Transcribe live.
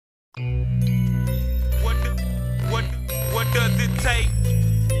does it take?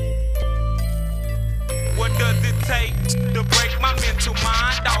 What does it take to break my mental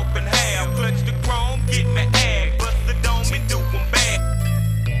mind off in half? Clutch the chrome, get me ag, bust the dome and do them bad.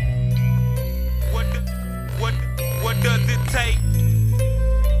 What does it take?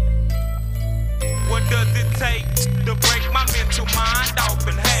 What does it take to break my mental mind off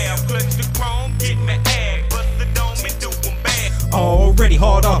in half? Clutch the chrome, get me ag, bust the dome and do them bad. Already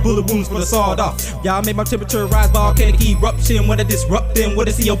hard off, bullet wounds for the sawed off. Y'all make my temperature rise, volcanic eruption. When I disrupt them, with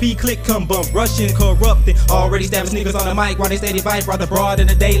a C.O.P. Clicc come bump, rushing, corrupting. Already established niggas on the mic while they steady vibe, rather broad in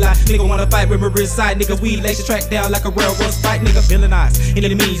the daylight. Nigga wanna fight with my wrist side, nigga we lace your track down like a railroad spike. Nigga villainize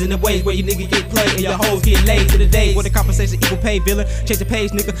enemies in the ways where you nigga get played and your hoes get laid to the days where the compensation equal pay. Villain, change the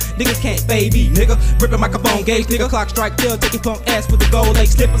page, nigga. Niggas can't fade me, nigga. Ripping microphone gauge, nigga. Clock strike till take your punk ass with the gold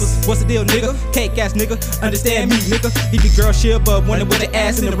lace slippers. What's the deal, nigga? Cake ass nigga. Understand me, nigga. Leave your girl shiver, wonder with the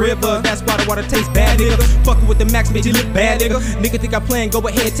ass in the river. That's why the water tastes bad, nigga. Fucking with the max, bitch, you look bad, nigga. Nigga think I'm playing, go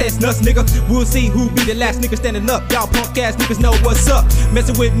ahead, test nuts, nigga. We'll see who be the last nigga standing up. Y'all punk ass niggas know what's up.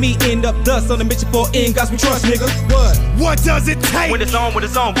 Messing with me, end up dust on the mission for end. Gods we trust, nigga. What does it take? When it's on,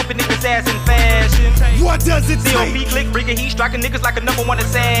 whooping niggas ass in fashion. What does it C.O.P. take? Clicc, bringing heat, striking niggas like a #1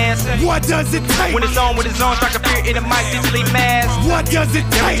 assassin. What does it take? When it's on, striking fear in the mic, digitally masked. What does it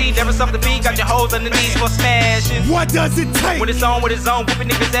Guaranteed take? never something be, got your hoes on the knees for smashing. What does it take? When it's on, whooping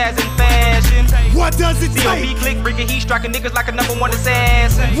niggas ass in fashion. What does it C.O.P. take? Clicc, bringing heat, striking niggas like a #1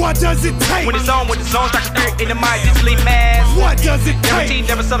 assassin. What does it take? When it's on, striking fear in the mic, digitally masked. What does it Guaranteed take?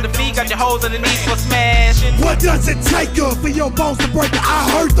 never something be, got your hoes on the knees for smashing. What does it take for your bones to break? I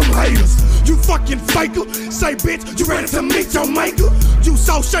heard them haters. You fucking faker. Say bitch, you ready to meet your maker? You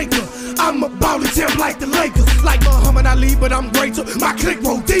so shaker. I'm about to temp like the Lakers. Like Muhammad Ali, but I'm greater. My click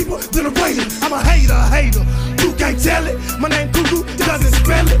roll deeper than a Raider. I'm a hater. You can't tell it. My name Cuckoo doesn't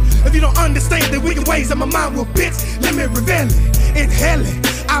spell it. If you don't understand the wicked ways of my mind, well bitch, let me reveal it. Inhale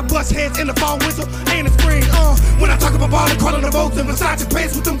it. I bust heads in the fall, winter, and the spring. When I talk about ballin', crawling the boats and Versace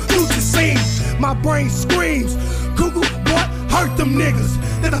pants with them Gucci seams. My brain screams, Cuckoo, boy, hurt them niggas.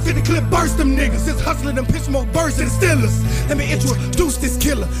 Then I fit the clip, burst them niggas. It's hustling them pitch more bursts and Steelers. Let me introduce this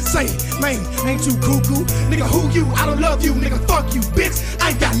killer. Say, man, ain't you cuckoo? Nigga, who you? I don't love you, nigga, fuck you, bitch.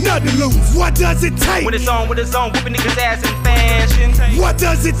 I ain't got nothing to lose. What does it take? When it's on, whooping niggas ass in fashion. What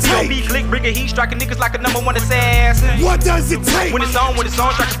does it C.O.P. take? Clicc, bringing heat, striking niggas like a #1 assassin. What does it take? When it's on,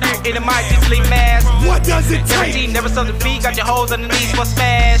 striking fear in the mic, digitally masked. What does it Guaranteed take? never something be, got your hoes on the knees for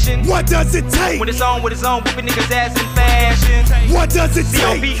smashing. What does it take? When it's on, whooping niggas ass in fashion. What does it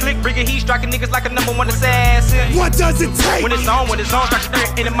C.O.P. take? Clicc, bringing heat, striking niggas like a #1 assassin. What does it take? When it's on, striking fear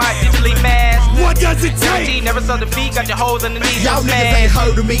in the mic, digitally masked. What does it Guaranteed take? never something be, got your hoes on the knees Y'all for niggas ain't smashing.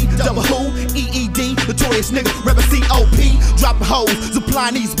 heard of me. Double who? EED, notorious nigga, rapping C.O.P. Dropping hoes,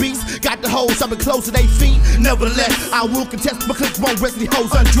 supplying these beats. Got the hoes, I've been close to they feet. Nevertheless, I will contest my clips won't rest these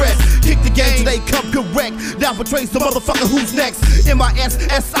hoes undressed. Kick the game till they come correct. Now for trace the motherfucker who's next.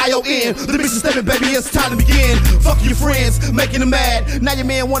 MISSION, the mission statement, baby, it's time to begin. Fuck your friends, making them mad. Now your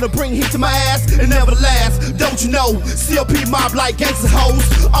man wanna bring heat to my ass, and never last. Don't you know? C.O.P. mob like gangsta hoes.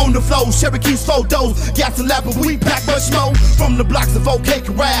 On the flow, Cherokee's photos. Gas and lapper, we pack much more. From the blocks of OK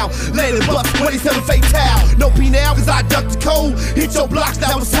Corral. Landed bust 27 fatal. No P now, cause I ducked the cold. Hit your blocks,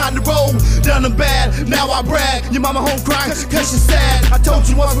 now it's time to roll. Done them bad, now I brag. Your mama home crying, cause she's sad. I told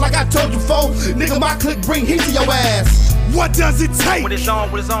you once like I told you before. Nigga, my click bring heat to your ass. What does it take? When it's on,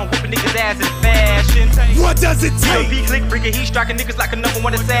 whooping niggas ass in fashion. What does it take? C.O.P. Clicc, bringing heat, striking niggas like a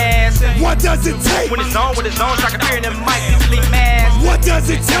 #1 assassin. What does it take? When it's on, striking fear in the mic, digitally masked. What does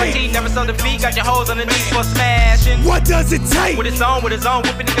it take? Guaranteed never something be, got your hoes on the knees for smashing. What does it take? When it's on,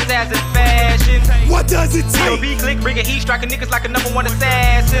 whooping niggas ass in fashion. What does it take? C.O.P. Clicc, bringing heat, striking niggas like a #1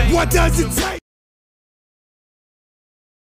 assassin. What does it take?